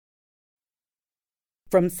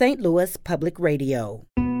from St. Louis Public Radio.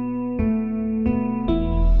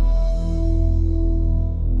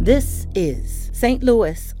 This is St.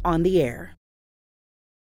 Louis on the Air.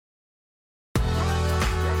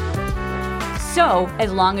 So,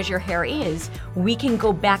 as long as your hair is, we can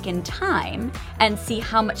go back in time and see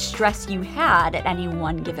how much stress you had at any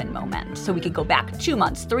one given moment. So we could go back 2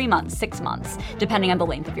 months, 3 months, 6 months, depending on the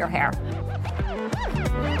length of your hair.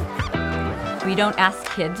 We don't ask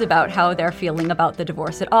kids about how they're feeling about the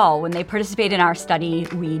divorce at all. When they participate in our study,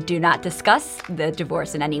 we do not discuss the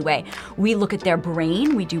divorce in any way. We look at their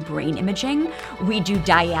brain. We do brain imaging. We do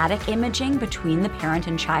dyadic imaging between the parent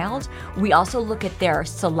and child. We also look at their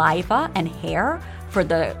saliva and hair for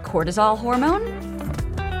the cortisol hormone.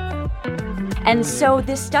 And so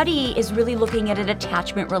this study is really looking at an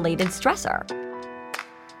attachment-related stressor.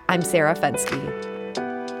 I'm Sarah Fenske.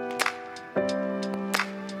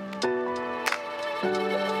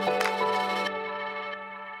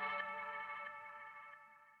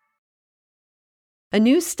 A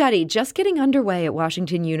new study just getting underway at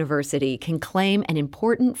Washington University can claim an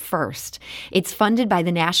important first. It's funded by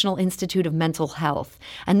the National Institute of Mental Health,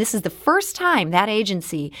 and this is the first time that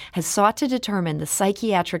agency has sought to determine the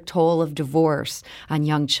psychiatric toll of divorce on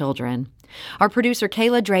young children. Our producer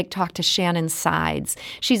Kayla Drake talked to Shannon Sides.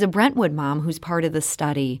 She's a Brentwood mom who's part of the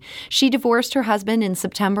study. She divorced her husband in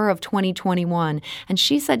September of 2021, and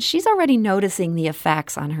she said she's already noticing the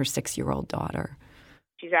effects on her 6-year-old daughter.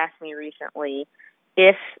 She's asked me recently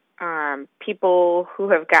if people who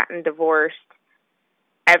have gotten divorced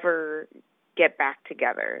ever get back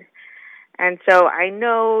together. And so I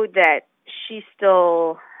know that she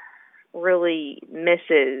still really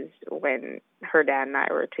misses when her dad and I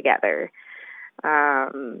were together.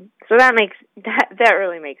 So that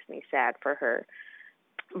really makes me sad for her.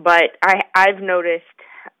 But I've noticed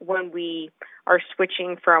when we are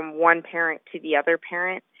switching from one parent to the other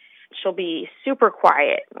parent, she'll be super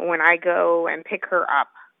quiet when I go and pick her up.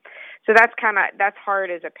 So that's hard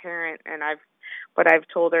as a parent. And I've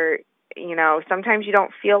told her, sometimes you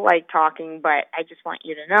don't feel like talking, but I just want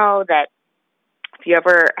you to know that if you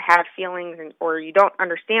ever have feelings or you don't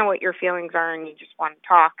understand what your feelings are and you just want to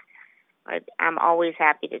talk, I'm always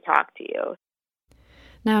happy to talk to you.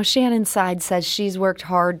 Now, Shannon Sides says she's worked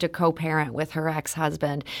hard to co-parent with her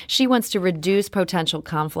ex-husband. She wants to reduce potential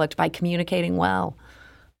conflict by communicating well.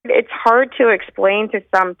 It's hard to explain to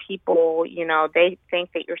some people, they think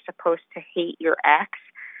that you're supposed to hate your ex.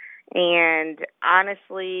 And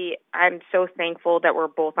honestly, I'm so thankful that we're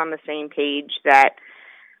both on the same page, that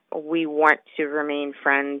we want to remain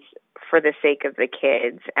friends for the sake of the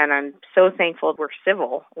kids. And I'm so thankful we're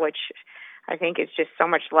civil, which I think is just so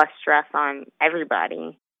much less stress on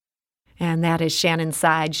everybody. And that is Shannon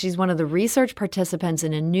Sides. She's one of the research participants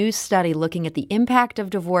in a new study looking at the impact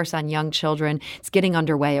of divorce on young children. It's getting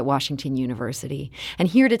underway at Washington University. And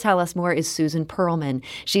here to tell us more is Susan Perlman.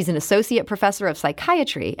 She's an associate professor of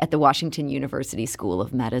psychiatry at the Washington University School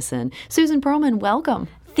of Medicine. Susan Perlman, welcome.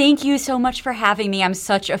 Thank you so much for having me. I'm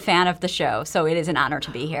such a fan of the show, so it is an honor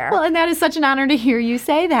to be here. Well, and that is such an honor to hear you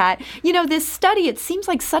say that. This study, it seems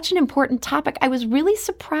like such an important topic. I was really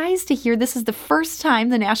surprised to hear this is the first time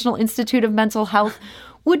the National Institute of Mental Health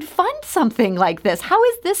would fund something like this. How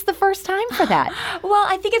is this the first time for that? Well,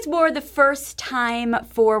 I think it's more the first time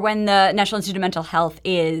for when the National Institute of Mental Health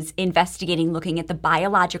is investigating, looking at the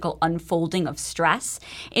biological unfolding of stress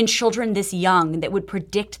in children this young that would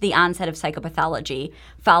predict the onset of psychopathology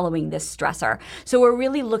following this stressor. So we're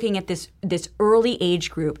really looking at this early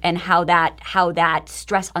age group and how that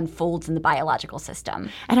stress unfolds in the biological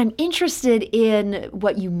system. And I'm interested in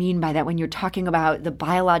what you mean by that when you're talking about the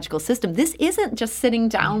biological system. This isn't just sitting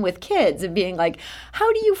down with kids and being like,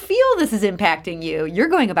 how do you feel this is impacting you? You're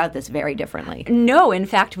going about this very differently. No, in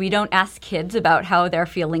fact, we don't ask kids about how they're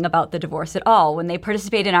feeling about the divorce at all. When they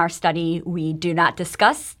participate in our study, we do not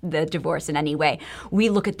discuss the divorce in any way. We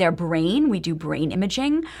look at their brain. We do brain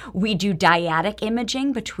imaging. We do dyadic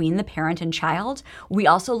imaging between the parent and child. We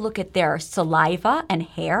also look at their saliva and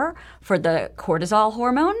hair for the cortisol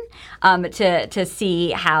hormone to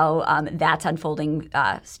see how that's unfolding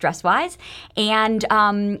stress-wise. And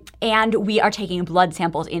we are taking blood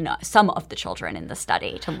samples in some of the children in the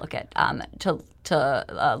study to look at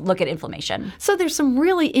inflammation. So there's some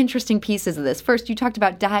really interesting pieces of this. First, you talked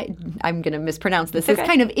about I'm going to mispronounce this. Okay. This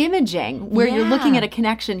kind of imaging where you're looking at a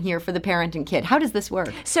connection here for the parent and kid. How does this work?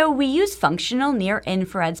 So we use functional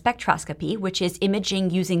near-infrared spectroscopy, which is imaging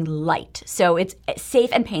using light. So it's safe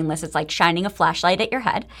and painless. It's like shining a flashlight at your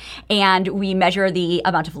head. And we measure the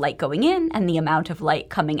amount of light going in and the amount of light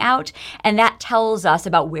coming out. And that tells us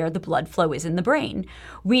about where the blood flow is in the brain.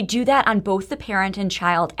 We do that on both the parent and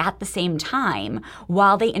child at the same time. time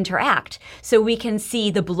while they interact, so we can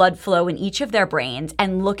see the blood flow in each of their brains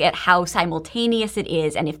and look at how simultaneous it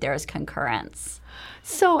is and if there is concurrence.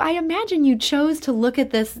 So I imagine you chose to look at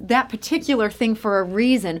that particular thing for a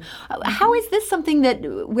reason. How is this something that,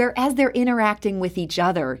 where as they're interacting with each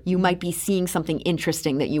other, you might be seeing something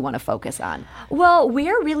interesting that you want to focus on? Well,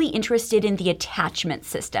 we're really interested in the attachment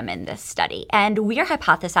system in this study. And we are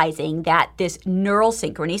hypothesizing that this neural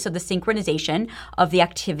synchrony, so the synchronization of the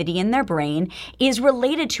activity in their brain, is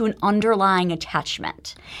related to an underlying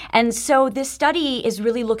attachment. And so this study is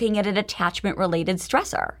really looking at an attachment-related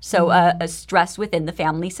stressor, so a stress within the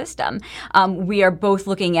family system. We are both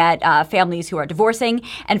looking at families who are divorcing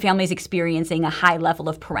and families experiencing a high level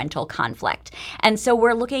of parental conflict. And so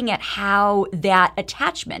we're looking at how that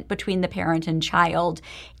attachment between the parent and child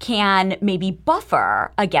can maybe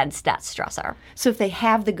buffer against that stressor. So if they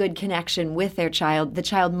have the good connection with their child, the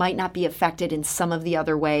child might not be affected in some of the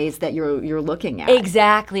other ways that you're looking at.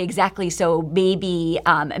 Exactly. So maybe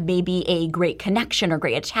a great connection or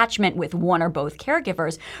great attachment with one or both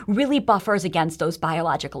caregivers really buffers against those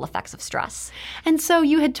biological effects of stress. And so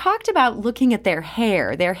you had talked about looking at their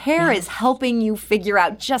hair. Their hair is helping you figure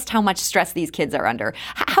out just how much stress these kids are under.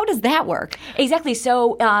 How does that work? Exactly.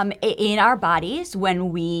 So in our bodies,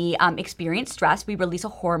 when we experience stress, we release a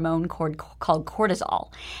hormone called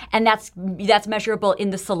cortisol. And that's measurable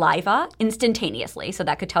in the saliva instantaneously. So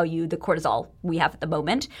that could tell you the cortisol we have at the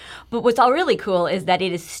moment. But what's all really cool is that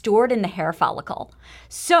it is stored in the hair follicle.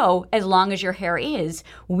 So as long as your hair is,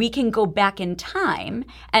 we can go back in time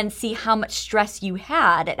and see how much stress you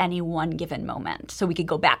had at any one given moment. So we could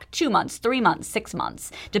go back 2 months, 3 months, 6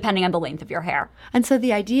 months, depending on the length of your hair. And so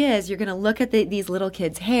the idea is you're going to look at these little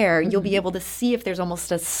kids' hair. You'll be able to see if there's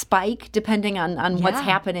almost a spike depending on what's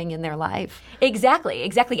happening in their life. Exactly.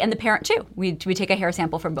 And the parent too. We take a hair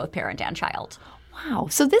sample from both parent and child. Wow.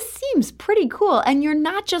 So this seems pretty cool. And you're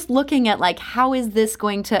not just looking at how is this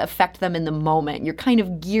going to affect them in the moment? You're kind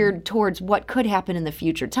of geared towards what could happen in the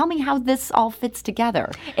future. Tell me how this all fits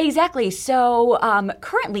together. Exactly. So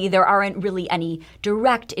currently there aren't really any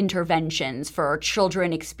direct interventions for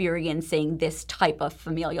children experiencing this type of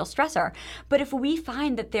familial stressor. But if we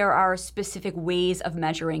find that there are specific ways of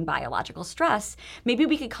measuring biological stress, maybe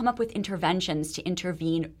we could come up with interventions to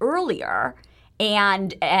intervene earlier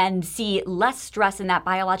and see less stress in that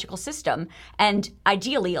biological system, and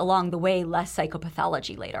ideally, along the way, less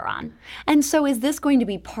psychopathology later on. And so is this going to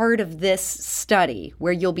be part of this study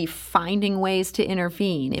where you'll be finding ways to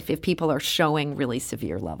intervene if people are showing really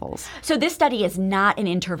severe levels? So this study is not an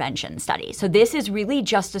intervention study. So this is really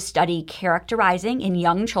just a study characterizing in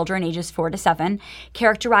young children ages 4 to 7,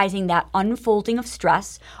 characterizing that unfolding of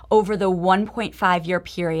stress over the 1.5-year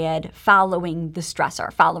period following the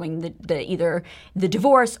stressor, following the either the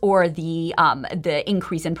divorce or the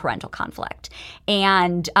increase in parental conflict.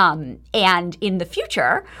 And in the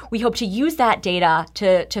future, we hope to use that data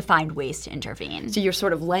to find ways to intervene. So you're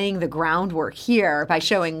sort of laying the groundwork here by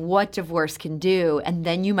showing what divorce can do, and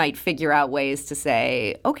then you might figure out ways to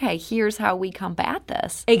say, okay, here's how we combat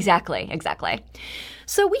this. Exactly.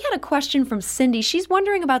 So we had a question from Cindy. She's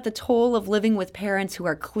wondering about the toll of living with parents who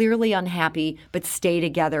are clearly unhappy but stay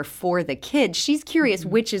together for the kids. She's curious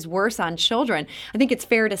which is worse on children. I think it's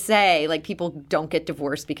fair to say, people don't get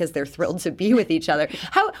divorced because they're thrilled to be with each other.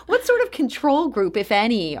 What sort of control group, if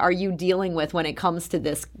any, are you dealing with when it comes to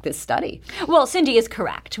this study? Well, Cindy is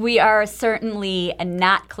correct. We are certainly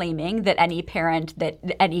not claiming that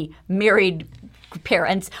any married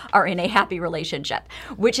parents are in a happy relationship,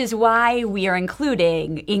 which is why we are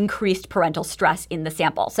including increased parental stress in the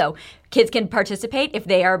sample. So kids can participate if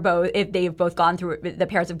the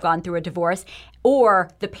parents have gone through a divorce, or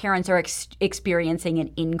the parents are experiencing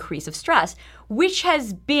an increase of stress, which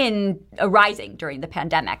has been arising during the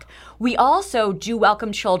pandemic. We also do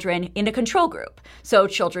welcome children in a control group, so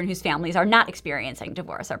children whose families are not experiencing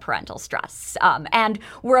divorce or parental stress. And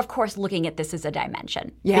we're, of course, looking at this as a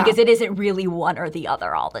dimension, because it isn't really one or the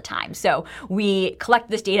other all the time. So we collect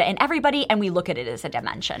this data in everybody, and we look at it as a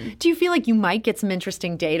dimension. Do you feel like you might get some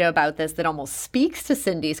interesting data about this that almost speaks to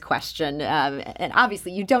Cindy's question? And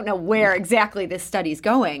obviously, you don't know where exactly this study's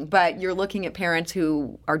going, but you're looking at parents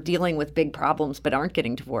who are dealing with big problems but aren't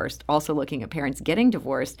getting divorced, also looking at parents getting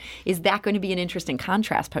divorced. Is that going to be an interesting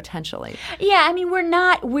contrast potentially? Yeah, I mean,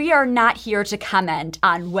 we are not here to comment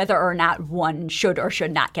on whether or not one should or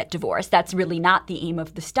should not get divorced. That's really not the aim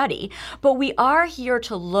of the study. But we are here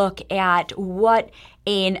to look at what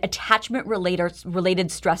an attachment-related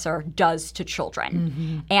stressor does to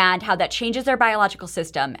children and how that changes their biological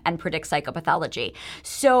system and predicts psychopathology.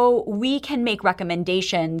 So we can make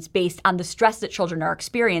recommendations based on the stress that children are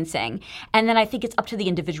experiencing. And then I think it's up to the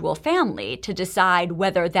individual family to decide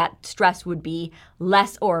whether that stress would be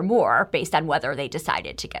less or more based on whether they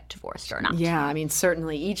decided to get divorced or not. Yeah, I mean,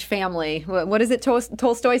 certainly each family, what is it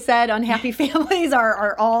Tolstoy said, unhappy families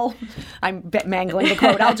are all, I'm mangling the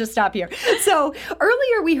quote, I'll just stop here. So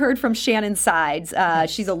earlier we heard from Shannon Sides.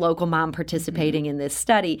 She's a local mom participating in this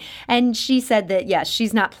study. And she said that, yes,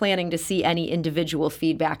 she's not planning to see any individual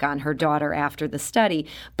feedback on her daughter after the study.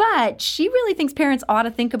 But she really thinks parents ought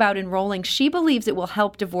to think about enrolling. She believes it will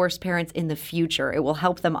help divorced parents in the future. It will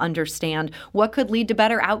help them understand what could lead to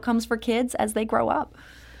better outcomes for kids as they grow up.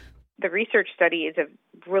 The research study is a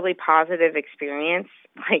really positive experience.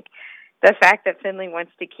 Like, the fact that Finley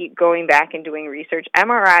wants to keep going back and doing research.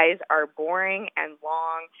 MRIs are boring and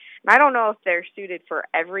long. I don't know if they're suited for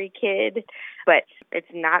every kid, but it's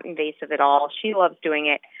not invasive at all. She loves doing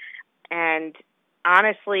it. And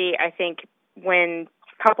honestly, I think when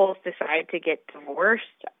couples decide to get divorced,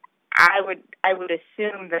 I would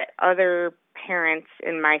assume that other parents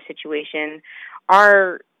in my situation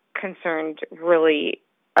are concerned really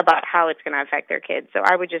about how it's going to affect their kids. So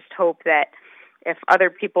I would just hope that if other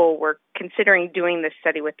people were considering doing this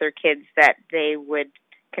study with their kids, that they would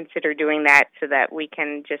consider doing that so that we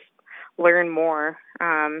can just learn more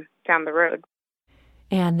down the road.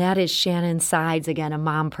 And that is Shannon Sides, again, a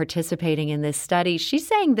mom participating in this study. She's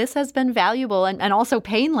saying this has been valuable and also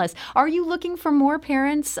painless. Are you looking for more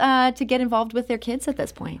parents to get involved with their kids at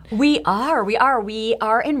this point? We are. We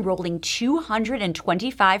are enrolling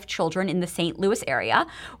 225 children in the St. Louis area.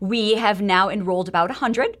 We have now enrolled about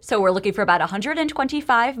 100, so we're looking for about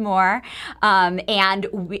 125 more.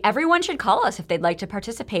 Everyone should call us if they'd like to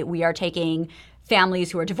participate. We are taking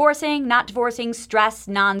families who are divorcing, not divorcing, stress,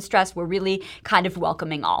 non-stress. We're really kind of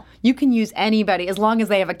welcoming all. You can use anybody as long as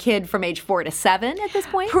they have a kid from age 4 to 7 at this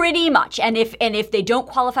point? Pretty much. And if they don't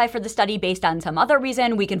qualify for the study based on some other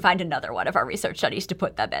reason, we can find another one of our research studies to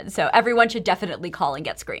put them in. So everyone should definitely call and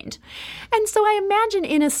get screened. And so I imagine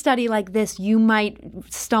in a study like this, you might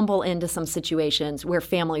stumble into some situations where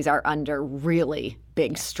families are under really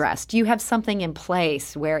big stress. Do you have something in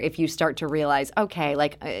place where if you start to realize,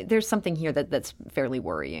 okay, there's something here that's fairly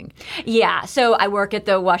worrying? Yeah. So I work at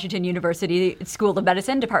the Washington University School of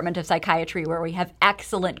Medicine, Department of Psychiatry, where we have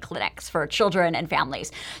excellent clinics for children and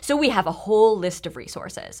families. So we have a whole list of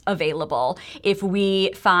resources available. If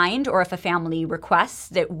we find or if a family requests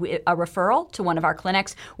a referral to one of our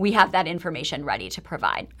clinics, we have that information ready to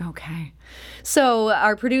provide. Okay. So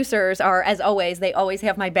our producers are, as always, they always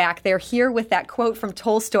have my back. They're here with that quote from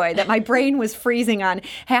Tolstoy that my brain was freezing on.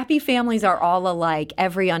 Happy families are all alike.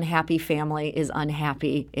 Every unhappy family is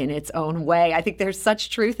unhappy in its own way. I think there's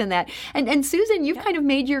such truth in that. And Susan, you've kind of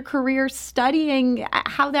made your career studying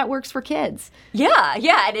how that works for kids. Yeah.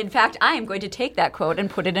 And in fact, I am going to take that quote and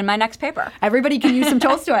put it in my next paper. Everybody can use some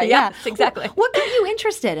Tolstoy. Yes, exactly. What got you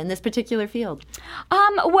interested in this particular field?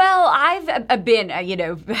 Well, I've been,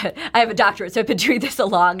 I have a doctorate, so I've been doing this a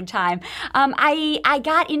long time. I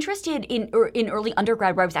got interested in early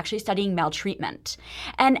undergrad where I was actually studying maltreatment.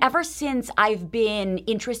 And ever since I've been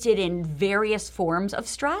interested in various forms of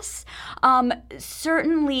stress.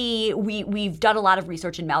 Certainly, we've done a lot of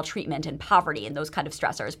research in maltreatment and poverty and those kind of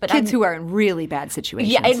stressors. But kids who are in really bad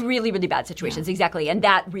situations. Yeah, in really, really bad situations, exactly. And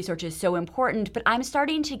that research is so important. But I'm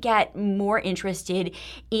starting to get more interested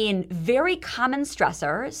in very common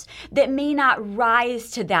stressors that may not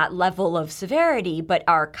rise to that level of severity, but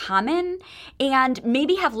are common and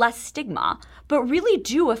maybe have less stigma, but really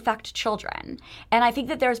do affect children. And I think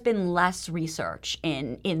that there's been less research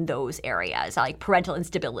in those areas, like parental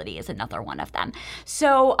instability is another one of them.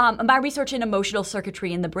 So my research in emotional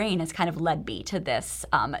circuitry in the brain has kind of led me to this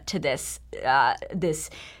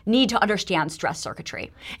need to understand stress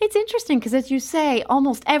circuitry. It's interesting because, as you say,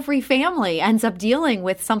 almost every family ends up dealing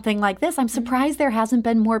with something like this. I'm surprised there hasn't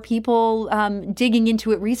been more people digging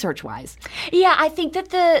into it research-wise. Yeah, I think that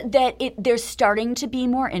there's starting to be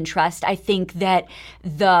more interest. I think that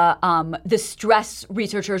the stress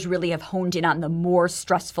researchers really have honed in on the more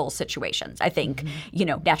stressful situations. I think,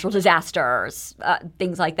 natural disasters,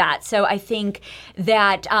 things like that. So I think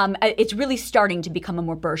that it's really starting to become a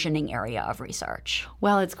more burgeoning area of research.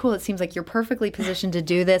 Well, it's cool. It seems like you're perfectly positioned to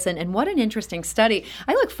do this. And what an interesting study.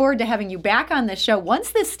 I look forward to having you back on this show.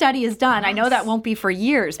 Once this study is done, I know that won't be for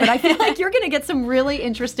years, but I feel like you're going to get some really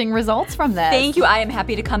interesting results from this. Thank you. I am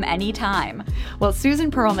happy to come anytime. Well,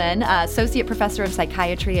 Susan Perlman, Associate Professor of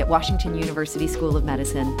Psychiatry at Washington University School of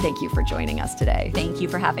Medicine, thank you for joining us today. Thank you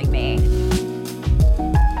for having me.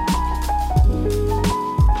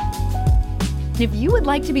 And if you would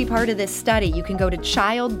like to be part of this study, you can go to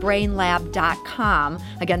childbrainlab.com.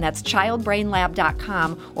 Again, that's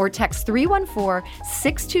childbrainlab.com, or text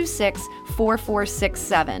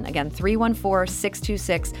 314-626-4467. Again,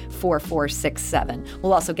 314-626-4467.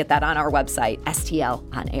 We'll also get that on our website,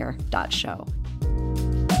 stlonair.show.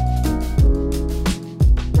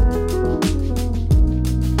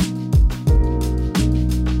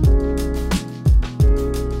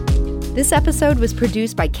 This episode was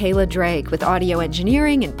produced by Kayla Drake with audio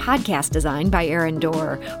engineering and podcast design by Aaron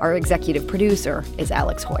Dorr. Our executive producer is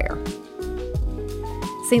Alex Hoyer.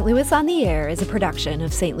 St. Louis on the Air is a production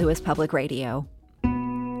of St. Louis Public Radio.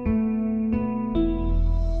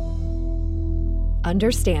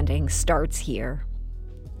 Understanding starts here.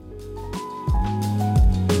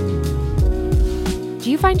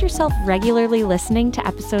 Do you find yourself regularly listening to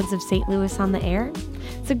episodes of St. Louis on the Air?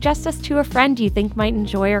 Suggest us to a friend you think might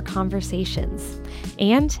enjoy our conversations.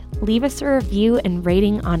 And leave us a review and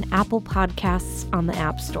rating on Apple Podcasts on the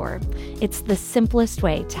App Store. It's the simplest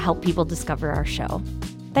way to help people discover our show.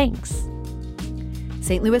 Thanks.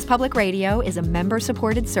 St. Louis Public Radio is a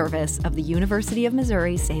member-supported service of the University of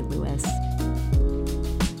Missouri, St. Louis.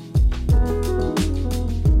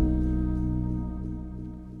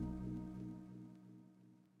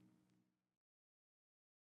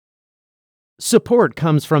 Support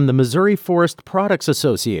comes from the Missouri Forest Products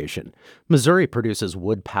Association. Missouri produces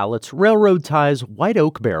wood pallets, railroad ties, white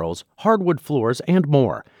oak barrels, hardwood floors, and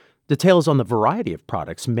more. Details on the variety of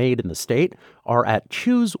products made in the state are at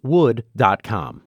choosewood.com.